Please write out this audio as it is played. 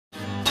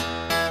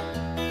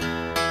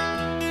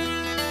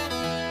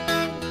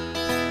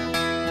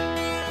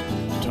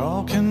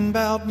talking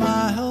about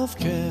my health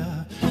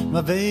care. My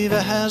baby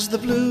has the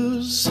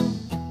blues.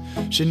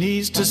 She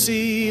needs to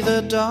see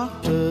the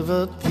doctor,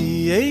 but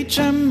the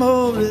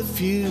HMO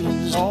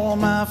refused. All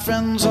my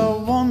friends are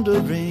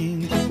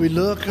wondering. We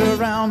look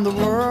around the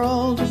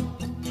world.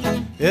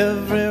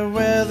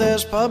 Everywhere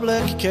there's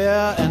public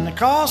care, and the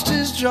cost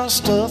is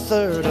just a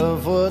third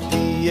of what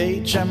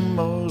the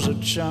HMOs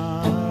are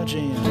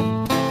charging.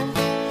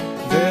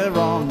 They're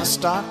on the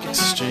stock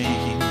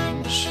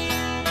exchange.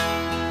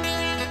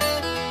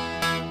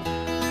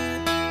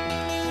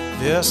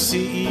 Their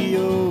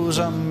CEOs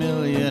are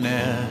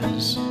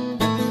millionaires,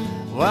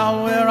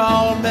 while we're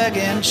all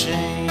begging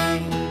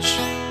change.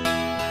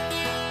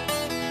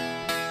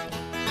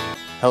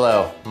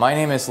 Hello, my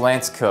name is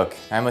Lance Cook.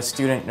 I'm a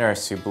student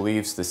nurse who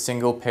believes the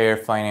single-payer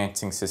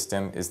financing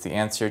system is the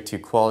answer to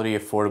quality,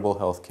 affordable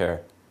healthcare.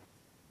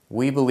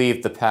 We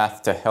believe the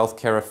path to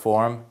healthcare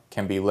reform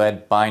can be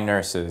led by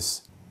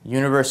nurses.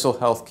 Universal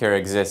healthcare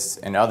exists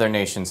in other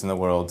nations in the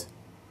world,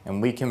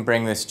 and we can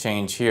bring this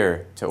change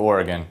here to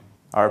Oregon.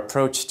 Our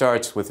approach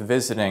starts with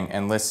visiting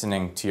and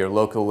listening to your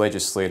local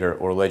legislator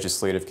or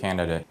legislative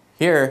candidate.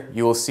 Here,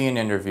 you will see an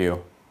interview,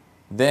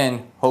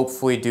 then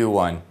hopefully do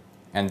one,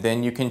 and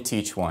then you can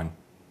teach one.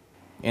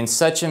 In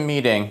such a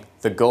meeting,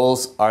 the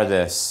goals are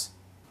this: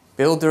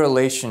 build a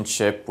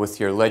relationship with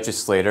your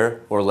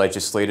legislator or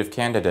legislative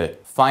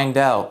candidate. Find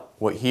out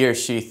what he or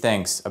she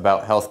thinks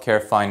about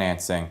healthcare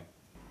financing.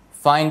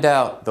 Find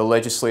out the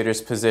legislator's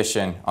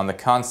position on the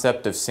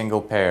concept of single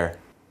payer.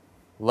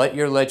 Let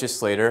your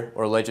legislator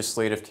or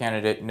legislative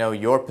candidate know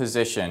your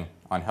position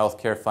on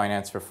healthcare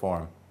finance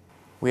reform.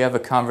 We have a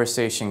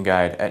conversation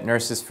guide at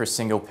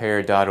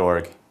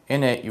nursesforsinglepayer.org.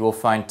 In it, you will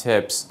find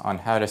tips on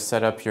how to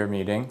set up your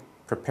meeting,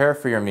 prepare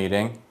for your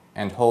meeting,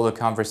 and hold a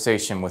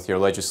conversation with your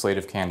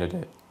legislative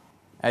candidate.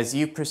 As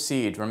you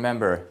proceed,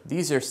 remember,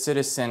 these are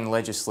citizen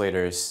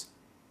legislators,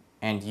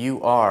 and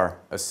you are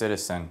a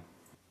citizen.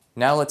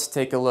 Now let's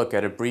take a look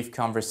at a brief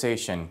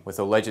conversation with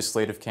a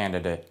legislative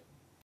candidate.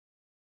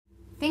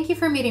 Thank you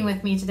for meeting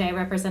with me today,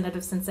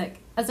 Representative Sinsick.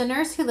 As a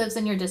nurse who lives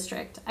in your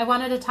district, I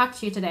wanted to talk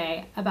to you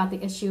today about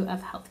the issue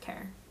of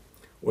healthcare.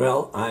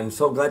 Well, I'm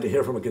so glad to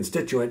hear from a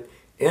constituent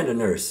and a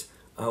nurse.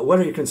 What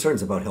are your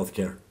concerns about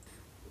healthcare?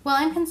 Well,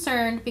 I'm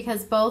concerned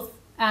because both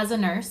as a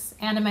nurse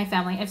and in my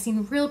family, I've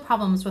seen real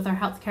problems with our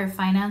healthcare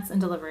finance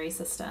and delivery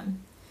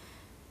system.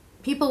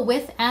 People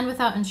with and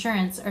without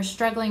insurance are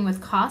struggling with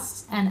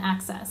costs and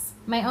access.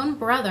 My own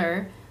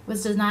brother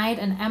was denied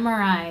an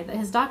MRI that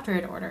his doctor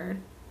had ordered.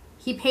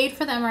 He paid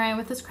for the MRI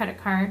with his credit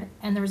card,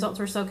 and the results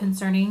were so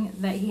concerning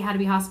that he had to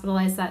be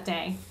hospitalized that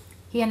day.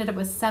 He ended up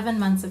with 7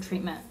 months of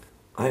treatment.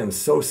 I am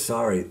so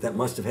sorry. That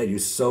must have had you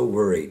so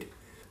worried.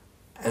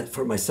 And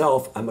for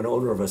myself, I'm an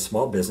owner of a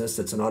small business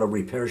that's an auto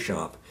repair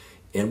shop,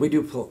 and we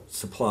do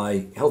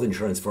supply health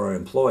insurance for our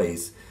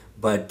employees,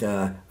 but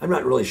I'm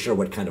not really sure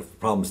what kind of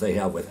problems they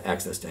have with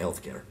access to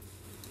health care.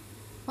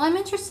 Well, I'm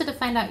interested to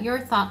find out your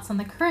thoughts on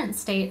the current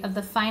state of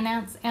the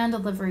finance and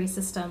delivery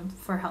system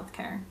for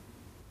healthcare.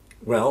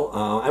 Well,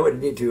 I would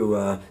need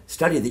to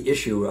study the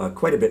issue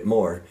quite a bit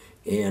more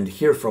and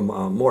hear from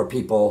more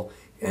people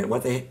and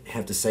what they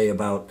have to say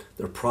about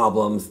their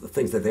problems, the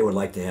things that they would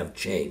like to have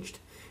changed.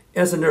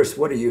 As a nurse,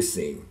 what are you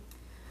seeing?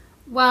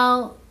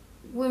 Well,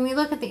 when we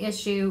look at the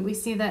issue, we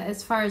see that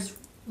as far as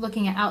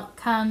looking at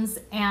outcomes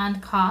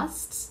and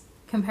costs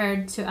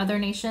compared to other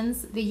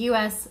nations, the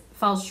U.S.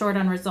 falls short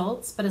on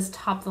results, but is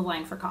top of the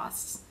line for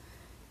costs.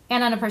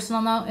 And on a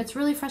personal note, it's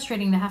really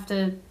frustrating to have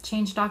to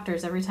change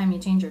doctors every time you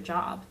change your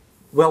job.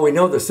 Well, we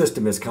know the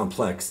system is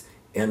complex,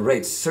 and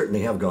rates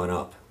certainly have gone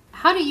up.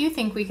 How do you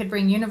think we could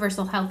bring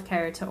universal health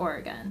care to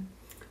Oregon?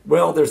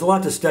 Well, there's a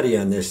lot to study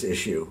on this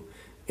issue,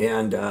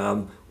 and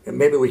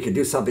maybe we could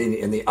do something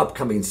in the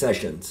upcoming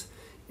sessions.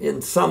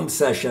 In some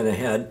session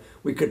ahead,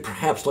 we could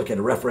perhaps look at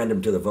a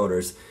referendum to the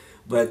voters,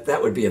 but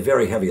that would be a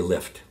very heavy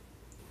lift.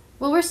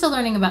 Well, we're still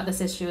learning about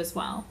this issue as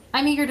well.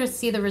 I'm eager to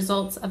see the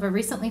results of a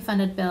recently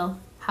funded bill,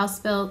 House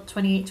Bill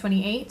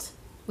 2828,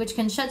 which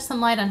can shed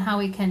some light on how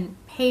we can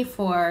pay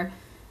for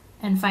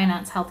and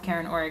finance healthcare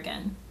in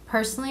Oregon.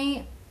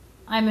 Personally,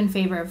 I'm in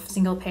favor of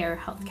single-payer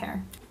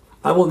healthcare.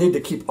 I will need to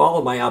keep all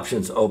of my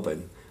options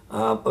open,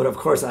 but of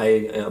course I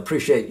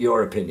appreciate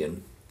your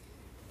opinion.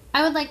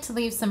 I would like to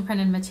leave some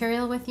printed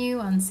material with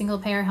you on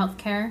single-payer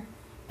healthcare,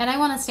 and I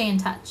want to stay in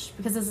touch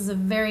because this is a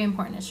very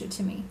important issue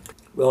to me.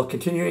 Well,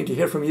 continuing to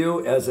hear from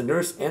you as a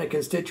nurse and a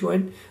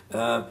constituent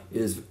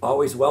is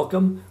always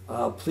welcome.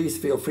 Please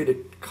feel free to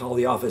call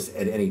the office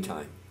at any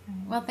time.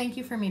 Well, thank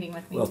you for meeting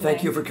with me Well, today.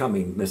 thank you for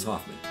coming, Ms.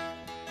 Hoffman.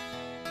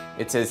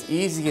 It's as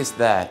easy as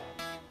that.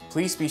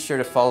 Please be sure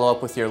to follow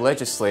up with your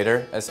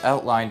legislator as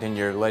outlined in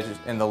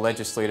the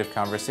legislative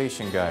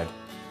conversation guide.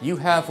 You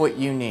have what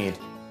you need.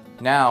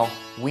 Now,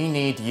 we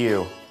need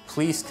you.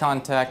 Please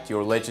contact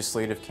your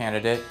legislative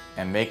candidate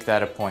and make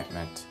that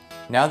appointment.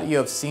 Now that you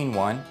have seen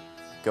one,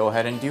 go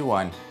ahead and do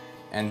one.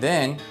 And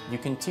then you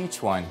can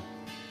teach one.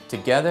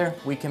 Together,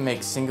 we can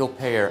make single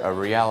payer a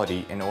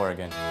reality in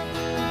Oregon.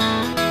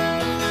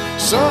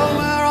 So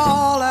we're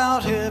all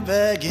out here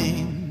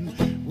begging.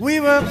 We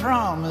were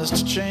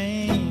promised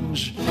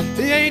change.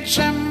 The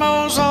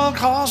HMOs all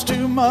cost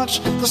too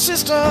much. The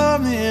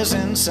system is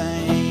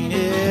insane.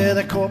 Yeah,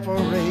 the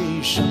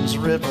corporations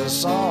rip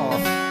us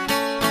off.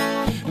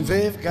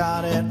 They've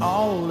got it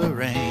all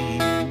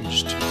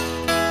arranged.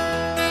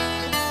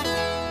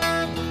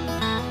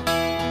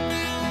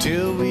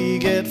 Till we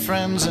get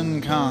friends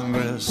in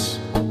Congress.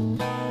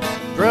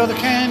 Brother,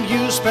 can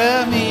you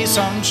spare me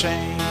some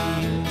change?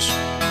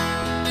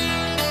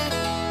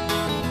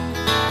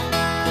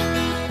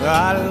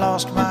 I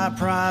lost my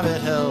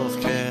private health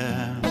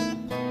care.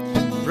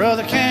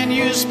 Brother, can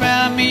you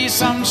spare me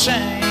some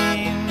change?